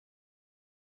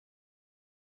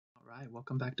Hi,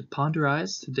 welcome back to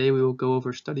Ponderize. Today we will go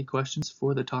over study questions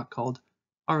for the talk called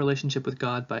Our Relationship with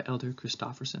God by Elder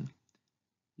Christofferson.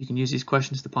 You can use these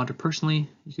questions to ponder personally,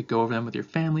 you could go over them with your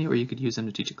family, or you could use them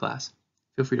to teach a class.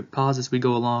 Feel free to pause as we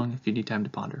go along if you need time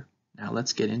to ponder. Now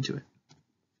let's get into it.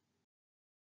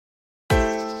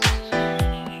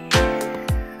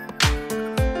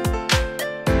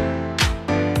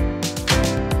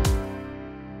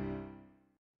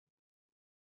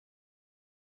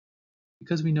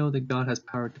 Because we know that God has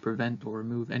power to prevent or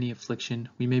remove any affliction,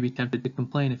 we may be tempted to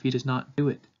complain if He does not do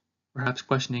it, perhaps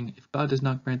questioning, if God does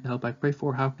not grant the help I pray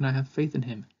for, how can I have faith in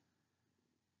Him?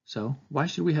 So, why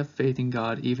should we have faith in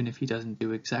God even if He doesn't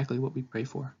do exactly what we pray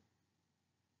for?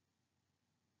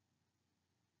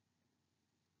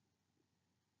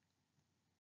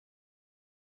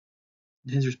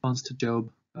 In his response to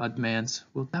Job, God demands,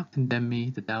 "Wilt thou condemn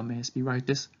me that thou mayest be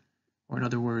righteous?" Or in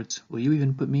other words, will you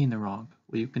even put me in the wrong?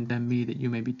 Will you condemn me that you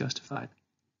may be justified?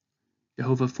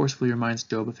 Jehovah forcefully reminds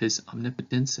Job of his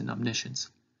omnipotence and omniscience.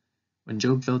 When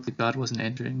Job felt that God wasn't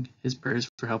answering his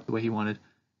prayers for help the way he wanted,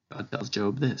 God tells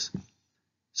Job this.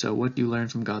 So what do you learn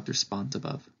from God's response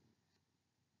above?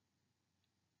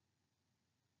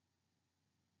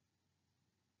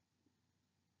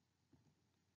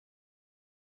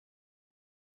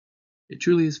 It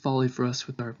truly is folly for us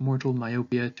with our mortal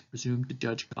myopia to presume to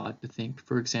judge God, to think,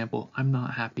 for example, I'm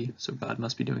not happy, so God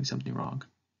must be doing something wrong.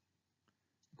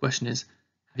 The question is,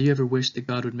 have you ever wished that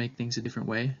God would make things a different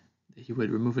way? That He would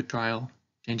remove a trial,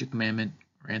 change a commandment,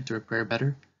 or answer a prayer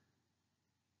better?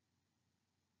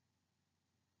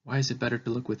 Why is it better to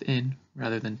look within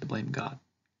rather than to blame God?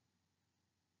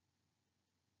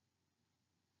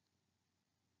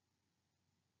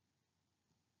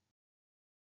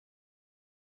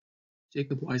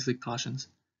 Jacob wisely cautions,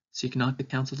 seek not to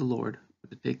counsel the Lord, but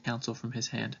to take counsel from His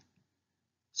hand.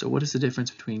 So what is the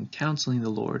difference between counseling the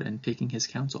Lord and taking His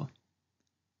counsel?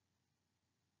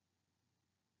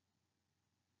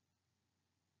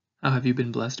 How have you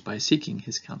been blessed by seeking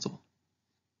His counsel?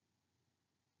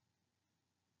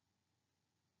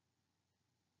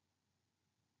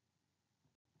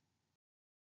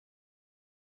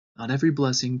 Not every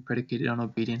blessing predicated on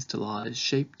obedience to law is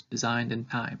shaped, designed, and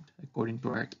timed according to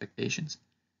our expectations.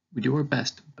 We do our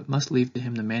best, but must leave to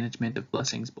Him the management of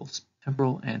blessings both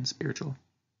temporal and spiritual.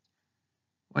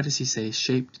 Why does He say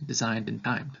shaped, designed, and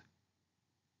timed?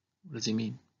 What does He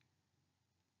mean?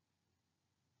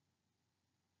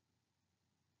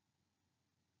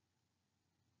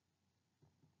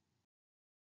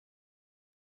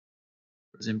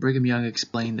 President Brigham Young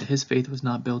explained that his faith was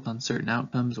not built on certain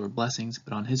outcomes or blessings,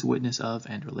 but on his witness of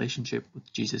and relationship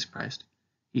with Jesus Christ.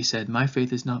 He said, "My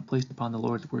faith is not placed upon the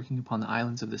Lord's working upon the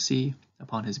islands of the sea,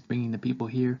 upon His bringing the people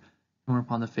here, nor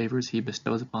upon the favors He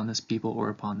bestows upon this people or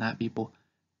upon that people,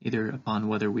 neither upon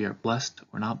whether we are blessed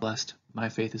or not blessed. My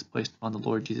faith is placed upon the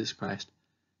Lord Jesus Christ,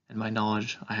 and my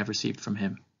knowledge I have received from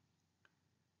Him."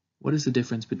 What is the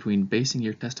difference between basing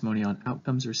your testimony on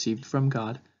outcomes received from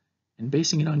God and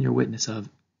basing it on your witness of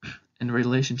and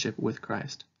relationship with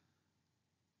Christ?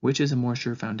 Which is a more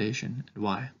sure foundation, and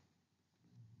why?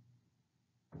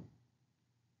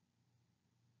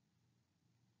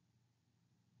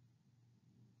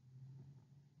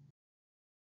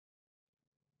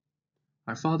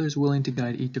 Our Father is willing to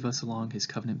guide each of us along His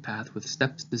covenant path with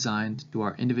steps designed to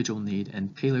our individual need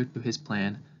and tailored to His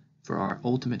plan for our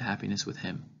ultimate happiness with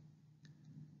Him.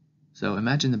 So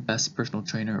imagine the best personal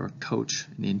trainer or coach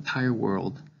in the entire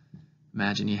world.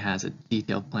 Imagine he has a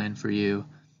detailed plan for you,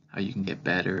 how you can get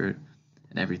better,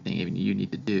 and everything even you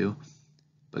need to do.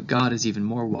 But God is even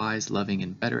more wise, loving,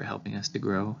 and better at helping us to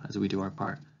grow as we do our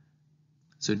part.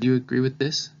 So do you agree with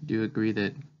this? Do you agree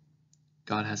that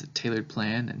God has a tailored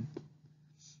plan and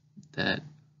that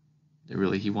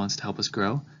really He wants to help us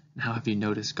grow? And how have you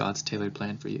noticed God's tailored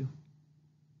plan for you?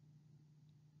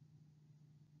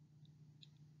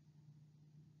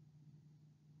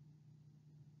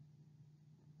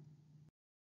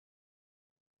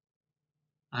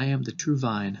 I am the true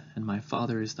vine, and my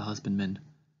Father is the husbandman.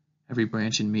 Every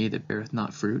branch in me that beareth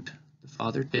not fruit, the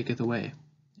Father taketh away,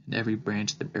 and every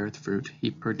branch that beareth fruit,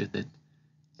 He purgeth it,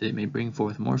 that it may bring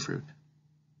forth more fruit.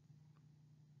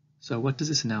 So what does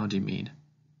this analogy mean?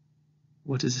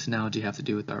 What does this analogy have to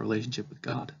do with our relationship with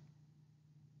God?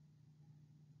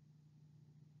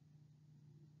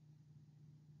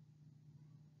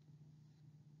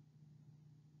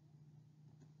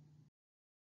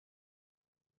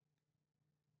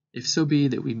 If so be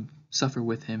that we suffer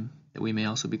with Him, that we may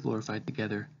also be glorified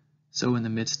together, so in the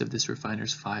midst of this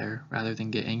refiner's fire, rather than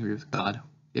get angry with God,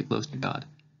 get close to God.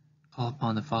 Call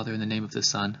upon the Father in the name of the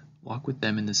Son, walk with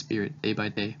them in the Spirit day by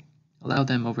day. Allow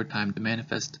them over time to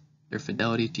manifest their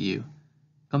fidelity to you.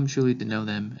 Come truly to know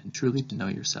them and truly to know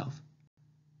yourself.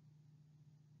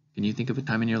 Can you think of a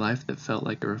time in your life that felt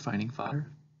like a refining fire?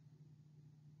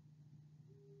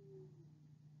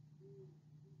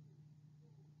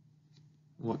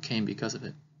 What came because of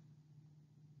it?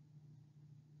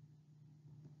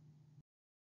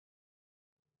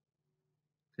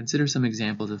 Consider some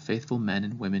examples of faithful men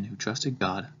and women who trusted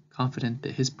God, confident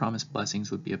that His promised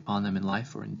blessings would be upon them in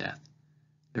life or in death.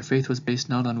 Their faith was based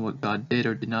not on what God did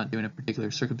or did not do in a particular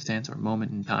circumstance or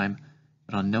moment in time,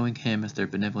 but on knowing Him as their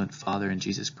benevolent Father and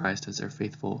Jesus Christ as their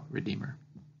faithful Redeemer.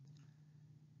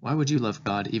 Why would you love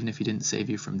God even if He didn't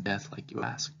save you from death like you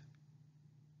asked?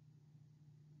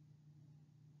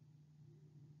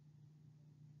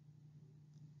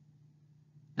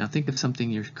 Now think of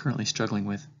something you're currently struggling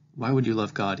with. Why would you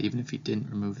love God even if He didn't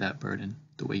remove that burden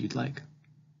the way you'd like?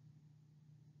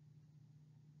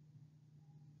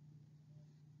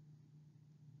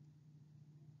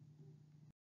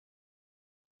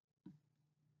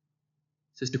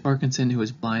 Sister Parkinson, who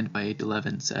was blind by age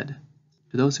 11, said,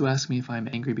 "To those who ask me if I am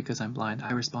angry because I'm blind,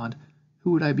 I respond,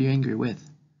 who would I be angry with?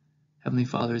 Heavenly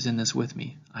Father is in this with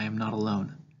me. I am not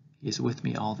alone. He is with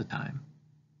me all the time."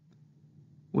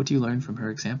 What do you learn from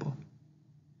her example?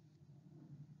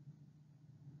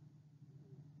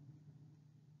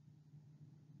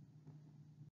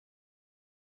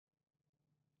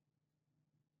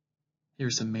 Here are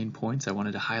some main points I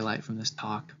wanted to highlight from this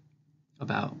talk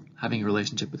about having a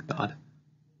relationship with God.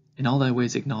 In all thy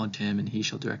ways acknowledge Him, and He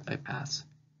shall direct thy paths.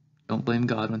 Don't blame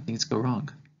God when things go wrong.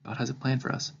 God has a plan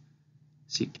for us.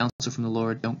 Seek counsel from the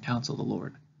Lord, don't counsel the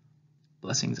Lord.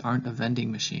 Blessings aren't a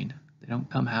vending machine. They don't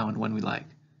come how and when we like.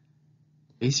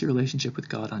 Base your relationship with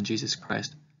God on Jesus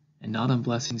Christ and not on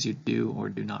blessings you do or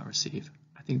do not receive.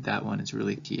 I think that one is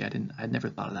really key. I'd never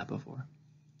thought of that before.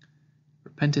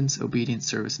 Repentance, obedience,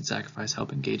 service, and sacrifice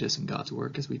help engage us in God's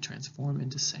work as we transform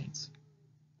into saints.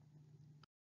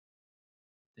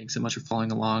 Thanks so much for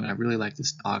following along. I really like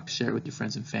this talk. Share it with your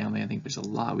friends and family. I think there's a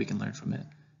lot we can learn from it.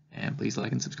 And please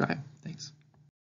like and subscribe. Thanks.